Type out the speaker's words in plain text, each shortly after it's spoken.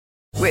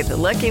With the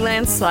Lucky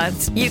Land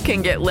Slots, you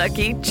can get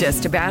lucky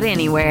just about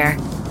anywhere.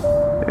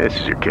 This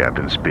is your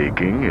captain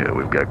speaking.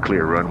 We've got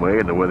clear runway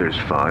and the weather's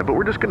fine, but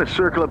we're just going to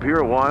circle up here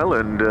a while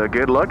and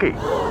get lucky.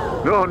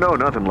 No,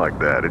 nothing like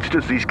that. It's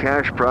just these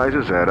cash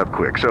prizes add up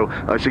quick. So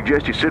I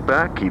suggest you sit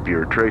back, keep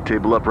your tray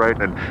table upright,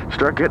 and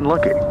start getting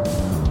lucky.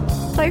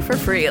 Play for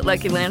free at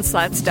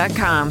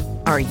LuckyLandSlots.com.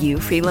 Are you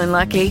feeling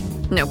lucky?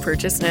 No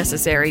purchase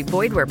necessary.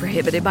 Void where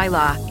prohibited by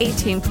law.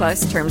 18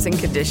 plus terms and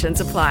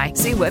conditions apply.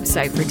 See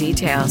website for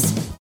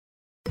details.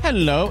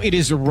 Hello, it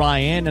is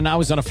Ryan, and I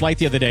was on a flight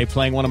the other day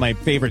playing one of my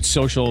favorite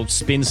social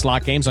spin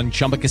slot games on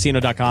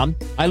ChumbaCasino.com.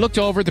 I looked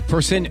over at the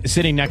person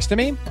sitting next to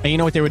me, and you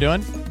know what they were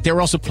doing? They were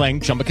also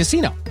playing Chumba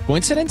Casino.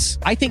 Coincidence?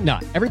 I think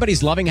not.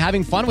 Everybody's loving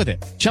having fun with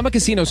it. Chumba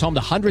Casino is home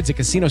to hundreds of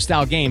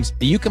casino-style games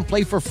that you can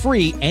play for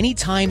free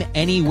anytime,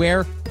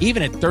 anywhere,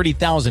 even at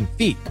 30,000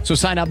 feet. So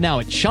sign up now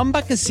at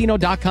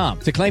ChumbaCasino.com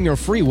to claim your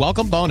free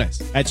welcome bonus.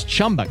 That's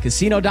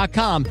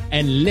ChumbaCasino.com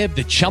and live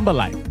the Chumba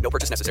life. No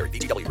purchase necessary.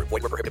 VGW. Void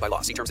where prohibited by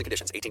law. See terms and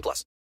conditions. 18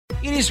 plus.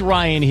 It is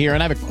Ryan here,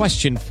 and I have a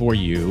question for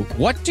you.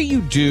 What do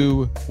you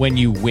do when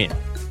you win?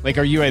 Like,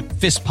 are you a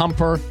fist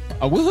pumper,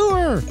 a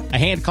woohooer, a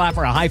hand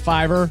clapper, a high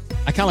fiver?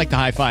 I kind of like the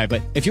high five,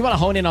 but if you want to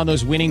hone in on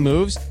those winning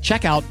moves,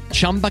 check out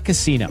Chumba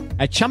Casino.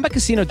 At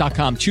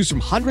ChumbaCasino.com, choose from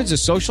hundreds of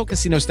social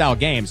casino-style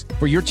games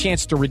for your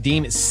chance to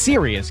redeem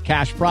serious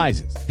cash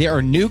prizes. There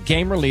are new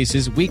game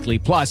releases weekly,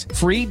 plus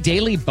free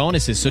daily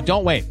bonuses, so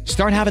don't wait.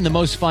 Start having the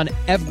most fun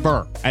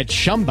ever at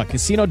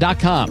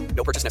ChumbaCasino.com.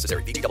 No purchase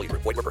necessary. VGW.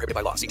 Void where prohibited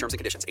by law. See terms and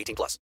conditions. 18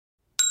 plus.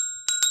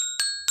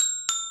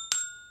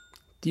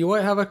 Do you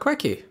want to have a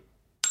quickie?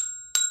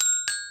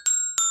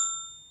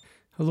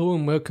 Hello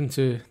and welcome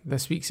to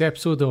this week's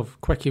episode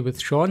of Quickie with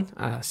Sean,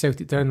 a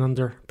Celtic Down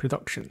Under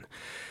production.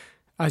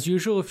 As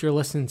usual, if you're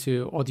listening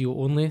to audio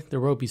only,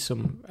 there will be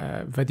some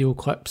video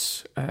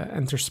clips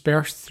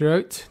interspersed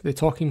throughout the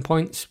talking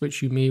points,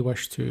 which you may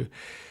wish to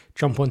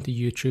jump onto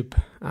YouTube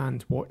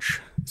and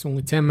watch. It's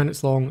only 10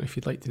 minutes long if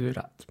you'd like to do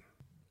that.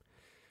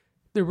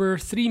 There were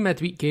 3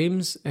 midweek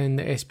games in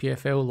the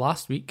SPFL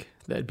last week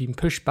that had been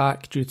pushed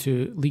back due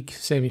to league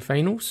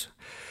semi-finals.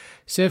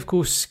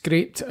 Sevco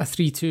scraped a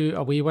 3-2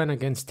 away win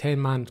against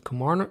 10-man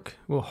Kilmarnock,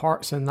 while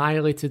Hearts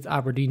annihilated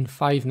Aberdeen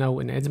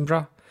 5-0 in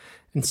Edinburgh,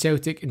 and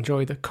Celtic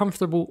enjoyed a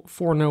comfortable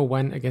 4-0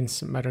 win against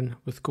St Mirren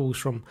with goals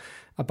from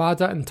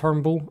Abada and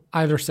Turnbull,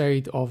 either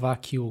side of a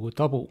Kyogo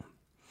double.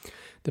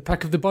 The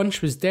pick of the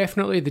bunch was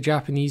definitely the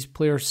Japanese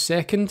player's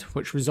second,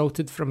 which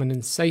resulted from an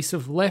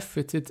incisive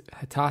left-footed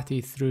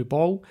Hatate through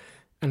ball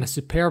and a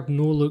superb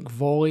no-look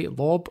volley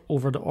lob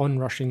over the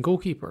on-rushing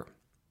goalkeeper.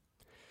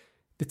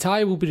 The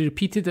tie will be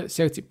repeated at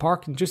Celtic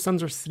Park in just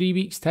under 3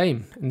 weeks'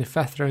 time in the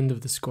 5th round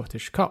of the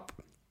Scottish Cup.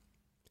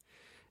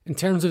 In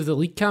terms of the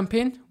league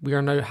campaign, we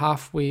are now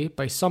halfway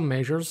by some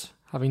measures,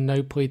 having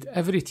now played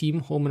every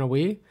team home and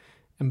away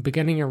and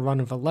beginning a run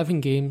of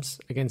 11 games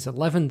against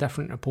 11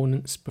 different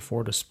opponents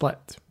before the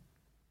split.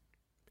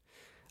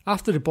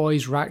 After the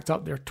boys racked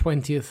up their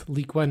 20th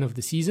league win of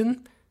the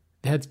season,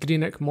 they had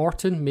Greenock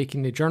Morton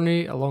making the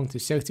journey along to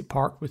Celtic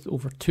Park with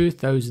over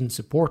 2,000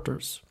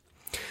 supporters.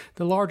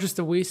 The largest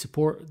away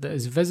support that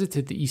has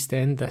visited the East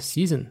End this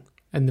season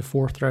in the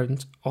 4th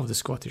round of the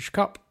Scottish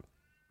Cup.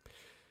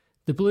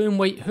 The Blue and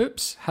White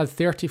Hoops had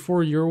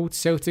 34-year-old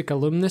Celtic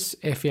alumnus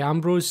Effie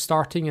Ambrose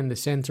starting in the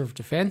centre of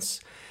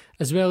defence,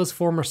 as well as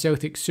former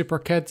Celtic super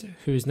kid,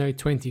 who is now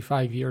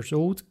 25 years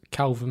old,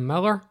 Calvin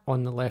Miller,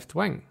 on the left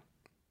wing.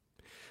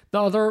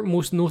 The other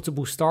most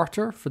notable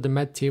starter for the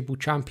mid-table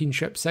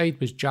championship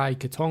side was Jai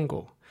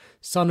Katongo,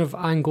 son of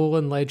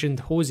Angolan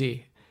legend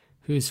Jose,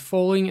 who is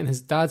following in his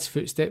dad's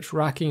footsteps,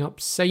 racking up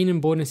signing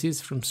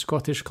bonuses from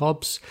Scottish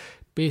clubs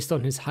based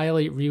on his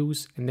highlight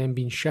reels and then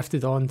being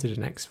shifted on to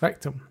the next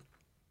victim.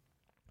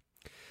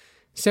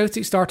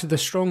 Celtic started a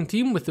strong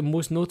team, with the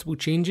most notable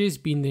changes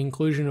being the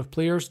inclusion of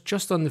players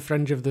just on the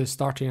fringe of the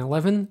starting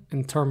 11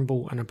 in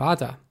Turnbull and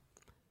Abada.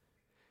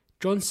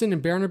 Johnson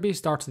and Bernabe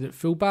started at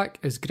fullback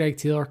as Greg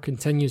Taylor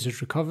continues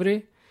his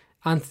recovery,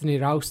 Anthony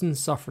Ralston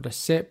suffered a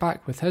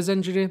setback with his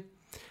injury,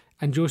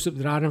 and Josip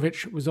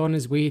Dranovic was on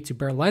his way to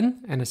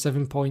Berlin in a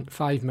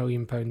 £7.5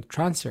 million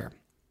transfer.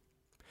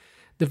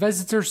 The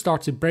visitors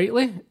started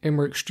brightly and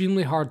were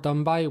extremely hard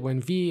done by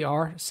when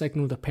VAR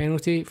signalled a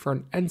penalty for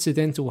an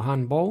incidental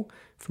handball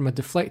from a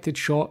deflected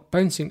shot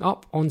bouncing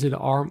up onto the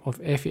arm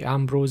of Effie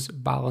Ambrose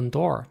Ballon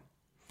d'Or.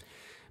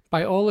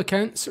 By all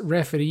accounts,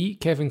 referee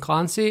Kevin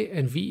Clancy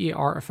and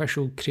VAR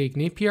official Craig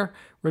Napier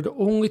were the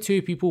only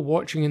 2 people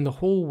watching in the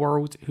whole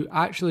world who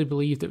actually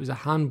believed it was a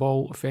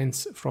handball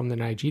offence from the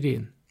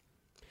Nigerian.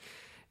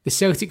 The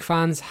Celtic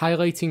fans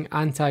highlighting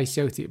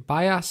anti-Celtic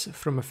bias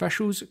from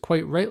officials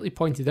quite rightly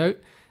pointed out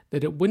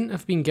that it wouldn't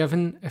have been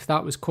given if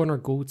that was Connor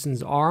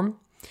Goldson's arm,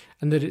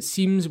 and that it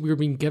seems we're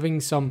being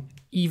giving some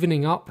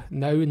evening up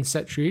now in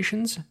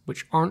situations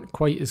which aren't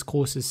quite as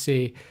close as,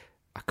 say,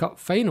 a cup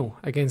final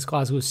against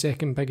Glasgow's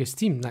second biggest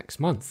team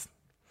next month.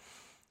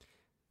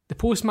 The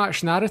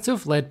post-match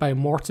narrative led by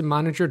Morton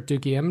manager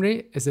Dougie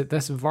Imrie is that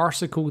this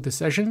farcical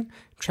decision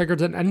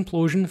triggered an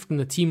implosion from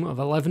the team of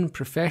 11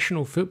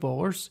 professional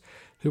footballers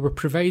who were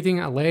providing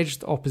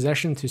alleged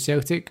opposition to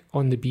Celtic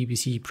on the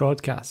BBC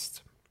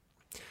broadcast.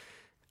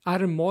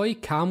 Aaron Moy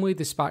calmly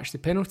dispatched the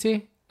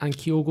penalty, and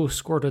Kyogo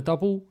scored a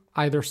double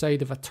either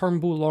side of a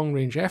Turnbull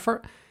long-range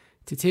effort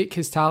to take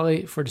his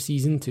tally for the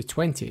season to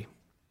 20.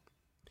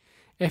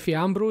 Efe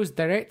Ambrose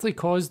directly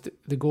caused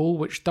the goal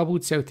which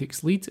doubled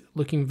Celtic's lead,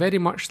 looking very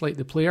much like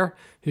the player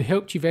who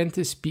helped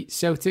Juventus beat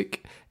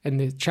Celtic in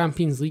the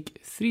Champions League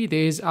 3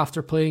 days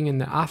after playing in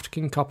the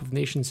African Cup of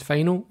Nations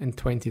final in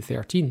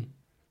 2013.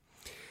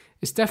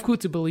 It's difficult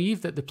to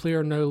believe that the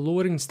player now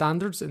lowering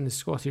standards in the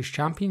Scottish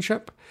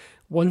Championship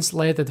once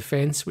led a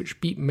defence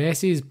which beat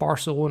Messi's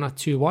Barcelona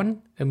 2-1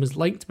 and was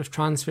linked with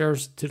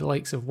transfers to the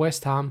likes of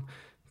West Ham,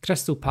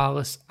 Crystal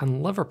Palace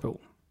and Liverpool.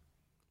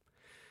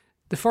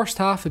 The first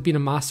half had been a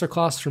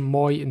masterclass from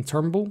Moy and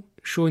Turnbull,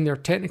 showing their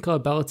technical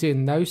ability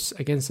in nous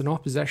against an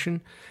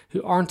opposition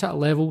who aren't at a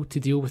level to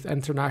deal with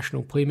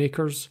international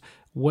playmakers,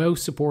 well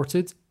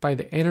supported by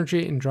the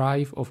energy and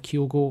drive of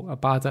Kyogo,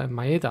 Abada and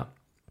Maeda.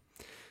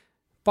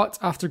 But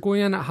after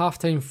going in at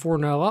half-time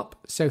 4-0 up,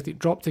 Celtic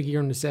dropped a gear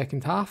in the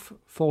second half,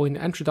 following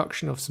the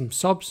introduction of some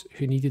subs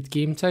who needed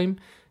game time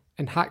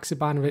in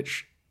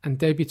Haksabanovic and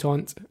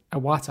debutant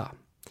Iwata,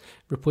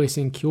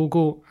 replacing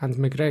Kyogo and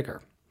McGregor.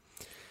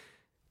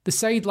 The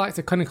side lacked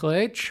a clinical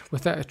edge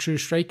without a true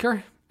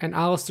striker, and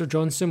Alistair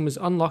Johnson was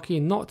unlucky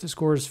not to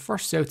score his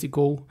first Celtic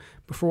goal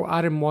before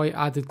Aaron Moy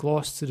added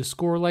gloss to the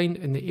scoreline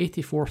in the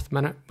 84th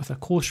minute with a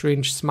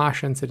close-range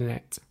smash into the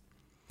net.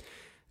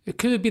 It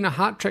could have been a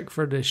hat-trick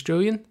for the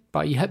Australian,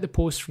 but he hit the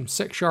post from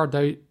 6 yards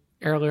out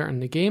earlier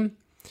in the game.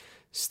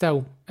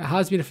 Still, it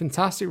has been a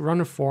fantastic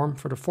run of form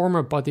for the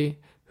former buddy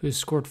who has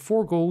scored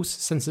 4 goals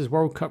since his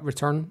World Cup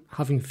return,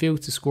 having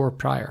failed to score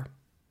prior.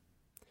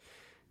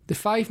 The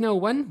 5-0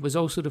 win was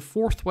also the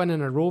 4th win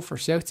in a row for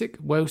Celtic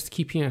whilst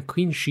keeping a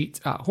clean sheet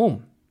at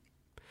home.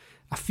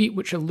 A feat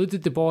which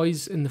eluded the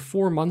boys in the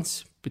 4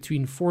 months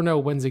between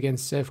 4-0 wins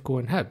against Sevco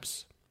and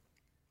Hibs.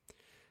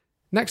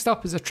 Next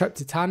up is a trip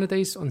to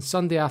Tannadice on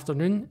Sunday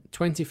afternoon,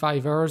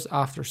 25 hours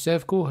after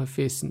Sevco have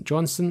faced St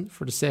Johnstone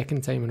for the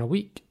second time in a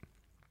week.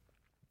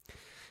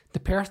 The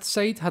Perth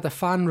side had a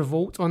fan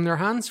revolt on their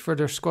hands for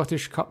their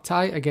Scottish Cup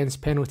tie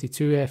against Penalty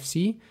 2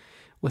 FC,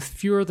 with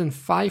fewer than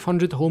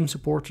 500 home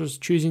supporters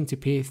choosing to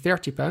pay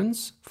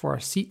 £30 for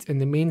a seat in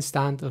the main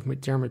stand of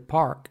McDiarmid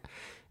Park,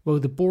 while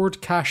the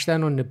board cashed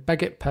in on the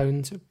bigot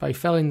pound by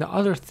filling the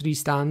other 3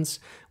 stands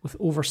with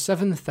over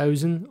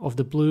 7,000 of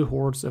the blue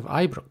hordes of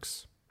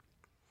Ibrox.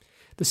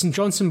 The St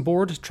Johnstone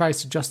board tries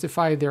to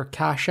justify their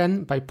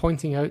cash-in by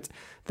pointing out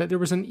that there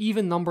was an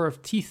even number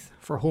of teeth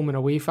for home and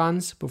away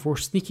fans before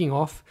sneaking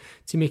off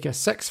to make a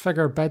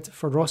 6-figure bid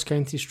for Ross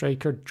County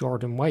striker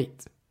Jordan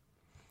White.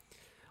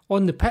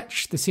 On the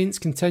pitch, the Saints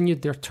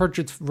continued their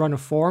turgid run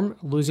of form,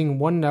 losing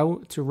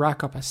 1-0 to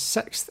rack up a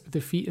 6th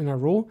defeat in a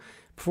row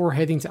before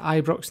heading to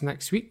Ibrox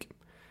next week,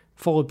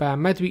 followed by a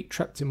midweek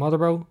trip to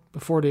Motherwell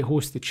before they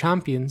host the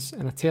champions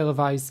in a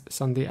televised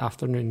Sunday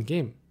afternoon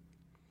game.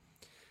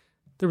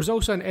 There was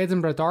also an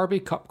Edinburgh Derby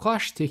Cup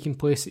clash taking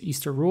place at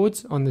Easter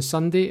Road on the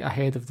Sunday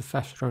ahead of the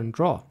 5th round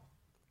draw.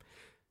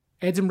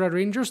 Edinburgh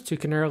Rangers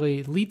took an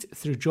early lead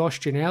through Josh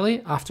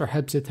Ginnelly after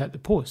Hibs had hit the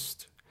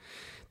post.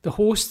 The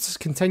hosts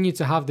continued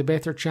to have the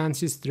better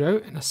chances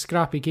throughout in a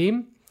scrappy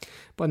game,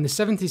 but in the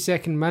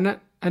 72nd minute,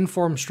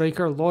 informed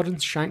striker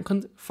Lawrence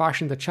Shankland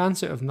fashioned a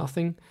chance out of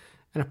nothing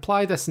and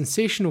applied a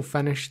sensational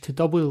finish to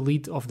double the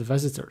lead of the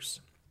visitors.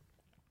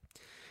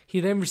 He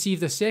then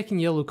received a second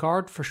yellow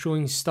card for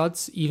showing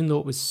studs, even though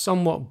it was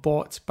somewhat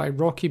bought by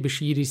Rocky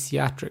Bashiri's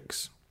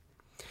theatrics.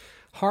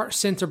 Hearts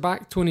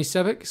centre-back Tony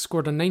Civic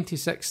scored a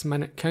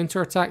 96th-minute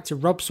counter-attack to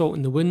rub salt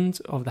in the wound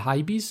of the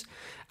Hibees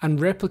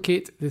and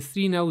replicate the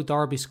 3-0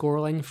 Derby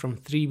scoreline from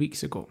 3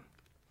 weeks ago.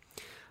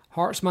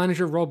 Hearts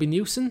manager Robbie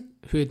Neilson,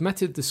 who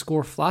admitted the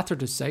score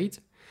flattered his side,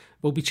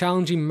 will be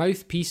challenging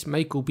mouthpiece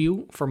Michael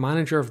Beale for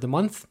Manager of the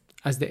Month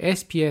as the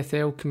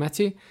SPFL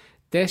committee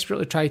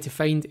desperately try to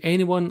find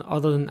anyone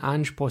other than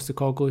Ange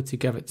Postecoglou to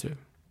give it to.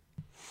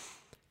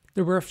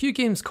 There were a few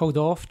games called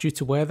off due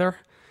to weather,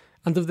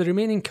 and of the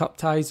remaining cup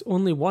ties,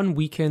 only one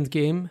weekend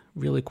game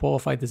really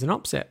qualified as an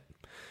upset.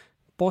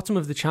 Bottom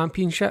of the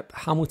championship,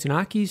 Hamilton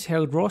Accies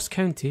held Ross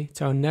County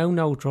to a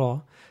 0-0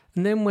 draw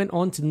and then went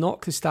on to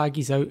knock the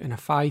Staggies out in a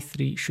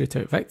 5-3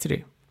 shootout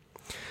victory.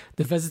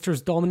 The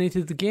visitors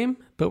dominated the game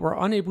but were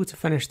unable to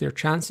finish their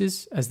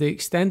chances as they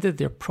extended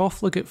their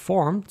profligate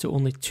form to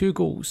only 2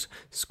 goals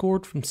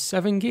scored from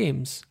 7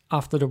 games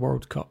after the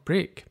World Cup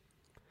break.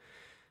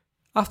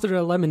 After the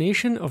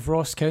elimination of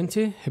Ross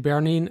County,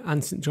 Hibernian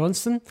and St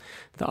Johnstone,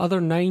 the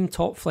other 9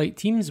 top-flight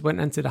teams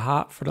went into the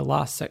hat for the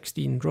last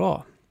 16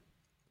 draw.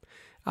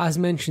 As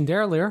mentioned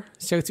earlier,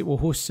 Celtic will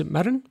host St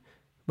Mirren,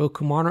 while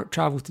Kilmarnock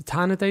travel to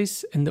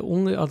Tannadice in the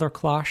only other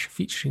clash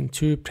featuring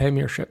 2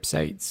 Premiership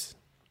sides.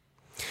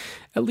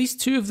 At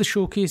least 2 of the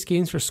showcase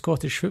games for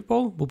Scottish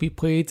football will be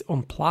played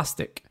on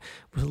plastic,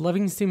 with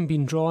Livingston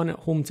being drawn at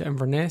home to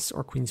Inverness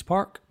or Queen's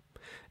Park,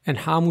 and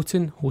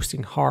Hamilton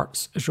hosting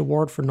Hearts as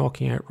reward for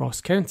knocking out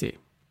Ross County.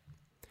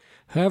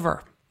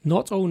 However,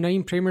 Not all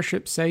 9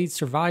 Premiership sides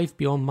survived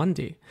beyond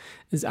Monday,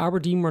 as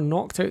Aberdeen were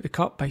knocked out the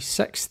cup by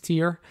 6th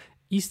tier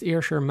East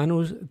Ayrshire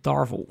Minnows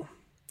Darvel.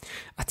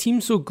 A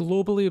team so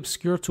globally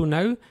obscure till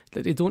now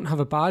that they don't have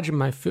a badge in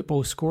my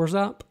Football Scores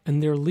app,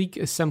 and their league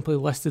is simply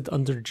listed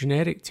under the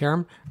generic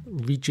term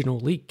Regional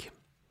League.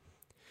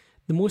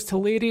 The most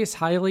hilarious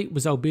highlight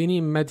was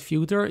Albanian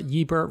midfielder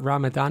Yiber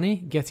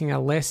Ramadani getting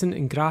a lesson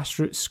in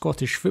grassroots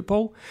Scottish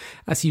football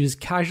as he was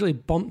casually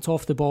bumped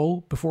off the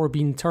ball before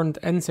being turned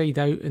inside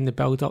out in the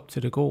build-up to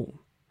the goal.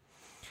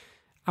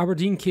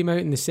 Aberdeen came out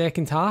in the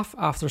second half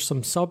after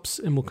some subs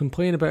and will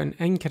complain about an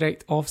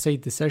incorrect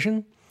offside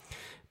decision,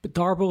 but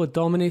Darvel had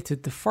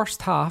dominated the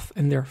first half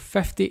in their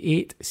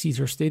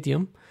 58-seater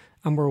stadium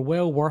and were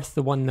well worth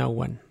the 1-0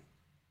 win.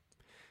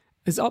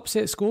 As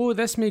upsets go,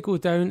 this may go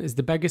down as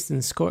the biggest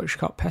in Scottish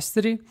Cup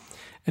history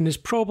and is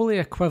probably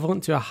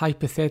equivalent to a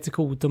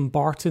hypothetical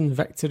Dumbarton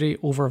victory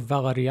over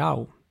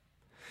Villarreal.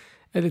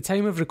 At the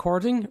time of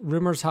recording,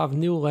 rumours have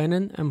Neil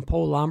Lennon and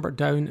Paul Lambert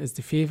down as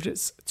the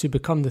favourites to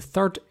become the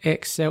third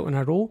ex-Celt in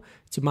a row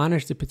to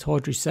manage the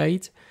Pittodrie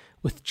side,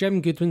 with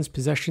Jim Goodwin's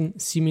position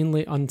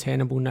seemingly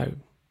untenable now.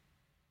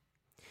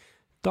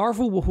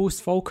 Darvel will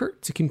host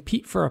Falkirk to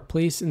compete for a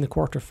place in the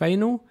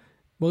quarter-final,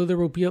 while there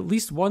will be at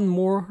least one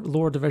more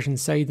lower division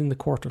side in the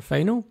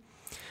quarter-final,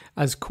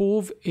 as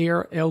Cove,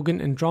 Ayr, Elgin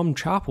and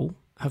Drumchapel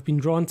have been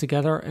drawn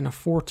together in a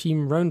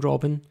 4-team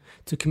round-robin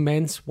to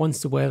commence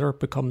once the weather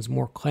becomes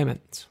more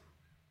clement.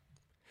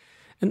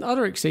 In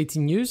other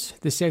exciting news,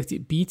 the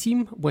Celtic B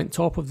team went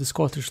top of the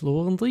Scottish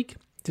Lowland League,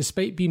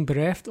 despite being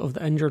bereft of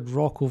the injured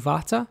Rocco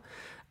Vata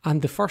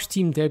and the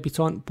first-team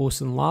debutant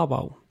Bosun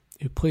Lawal,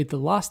 who played the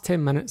last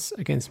 10 minutes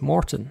against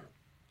Morton.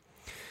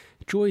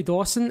 Joey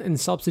Dawson and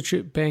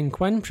substitute Ben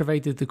Quinn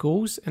provided the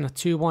goals in a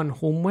 2-1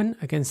 home win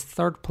against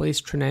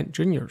third-place Trinent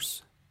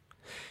Juniors.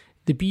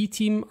 The B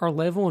team are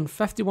level on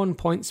 51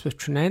 points with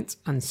Trinent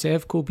and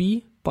Sevco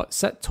B, but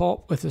sit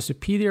top with a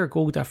superior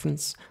goal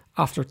difference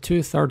after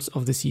 2/3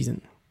 of the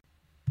season.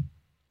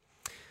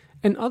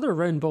 In other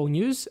roundball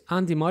news,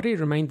 Andy Murray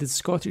reminded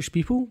Scottish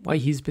people why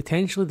he is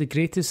potentially the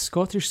greatest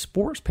Scottish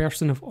sports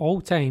person of all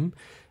time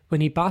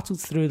when he battled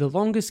through the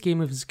longest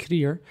game of his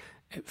career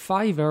at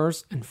 5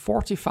 hours and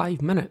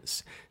 45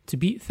 minutes to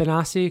beat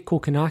Thanasi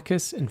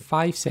Kokkinakis in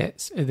 5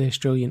 sets at the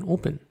Australian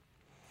Open.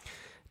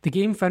 The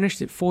game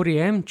finished at 4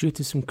 AM due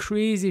to some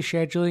crazy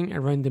scheduling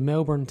around the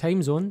Melbourne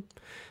time zone,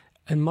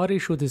 and Murray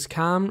showed his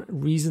calm,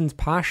 reasoned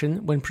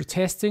passion when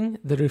protesting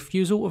the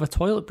refusal of a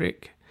toilet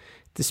break,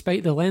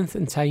 despite the length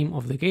and time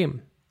of the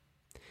game.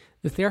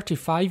 The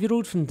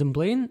 35-year-old from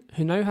Dunblane,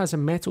 who now has a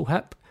metal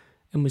hip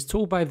and was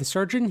told by the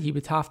surgeon he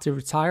would have to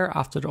retire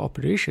after the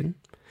operation,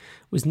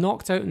 was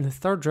knocked out in the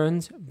third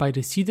round by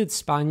the seeded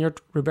Spaniard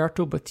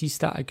Roberto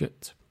Bautista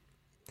Agut.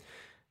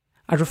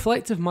 A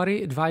reflective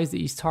Murray advised that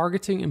he's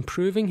targeting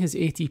improving his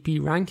ATP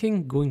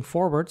ranking going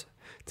forward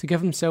to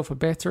give himself a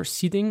better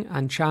seeding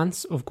and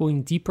chance of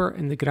going deeper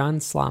in the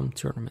Grand Slam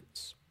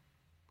tournaments.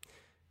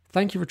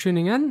 Thank you for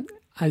tuning in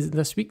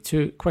this week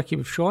to Quickie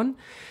with Sean.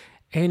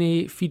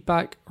 Any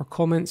feedback or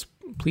comments,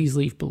 please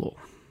leave below.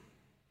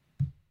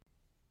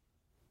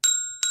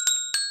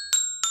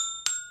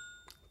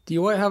 Do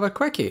you want to have a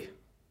quickie?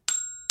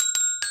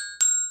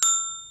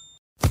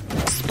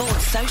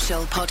 Sports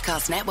Social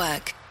Podcast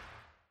Network.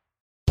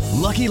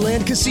 Lucky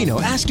Land Casino,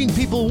 asking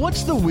people,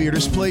 what's the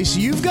weirdest place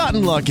you've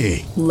gotten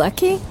lucky?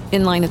 Lucky?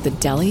 In line at the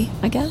deli,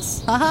 I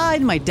guess? Aha,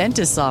 in my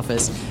dentist's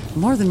office.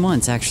 More than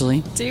once,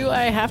 actually. Do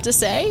I have to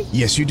say?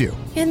 Yes, you do.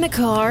 In the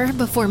car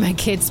before my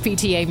kids'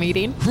 PTA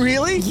meeting.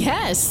 Really?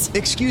 Yes.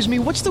 Excuse me,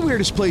 what's the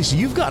weirdest place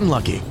you've gotten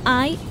lucky?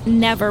 I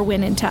never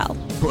win and tell.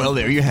 Well,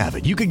 there you have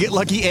it. You can get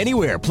lucky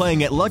anywhere,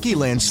 playing at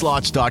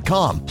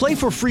LuckyLandSlots.com. Play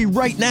for free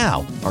right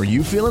now. Are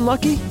you feeling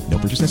lucky? No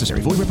purchase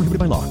necessary. Void where prohibited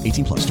by law.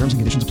 18+. Terms and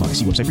conditions apply.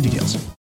 See website for details.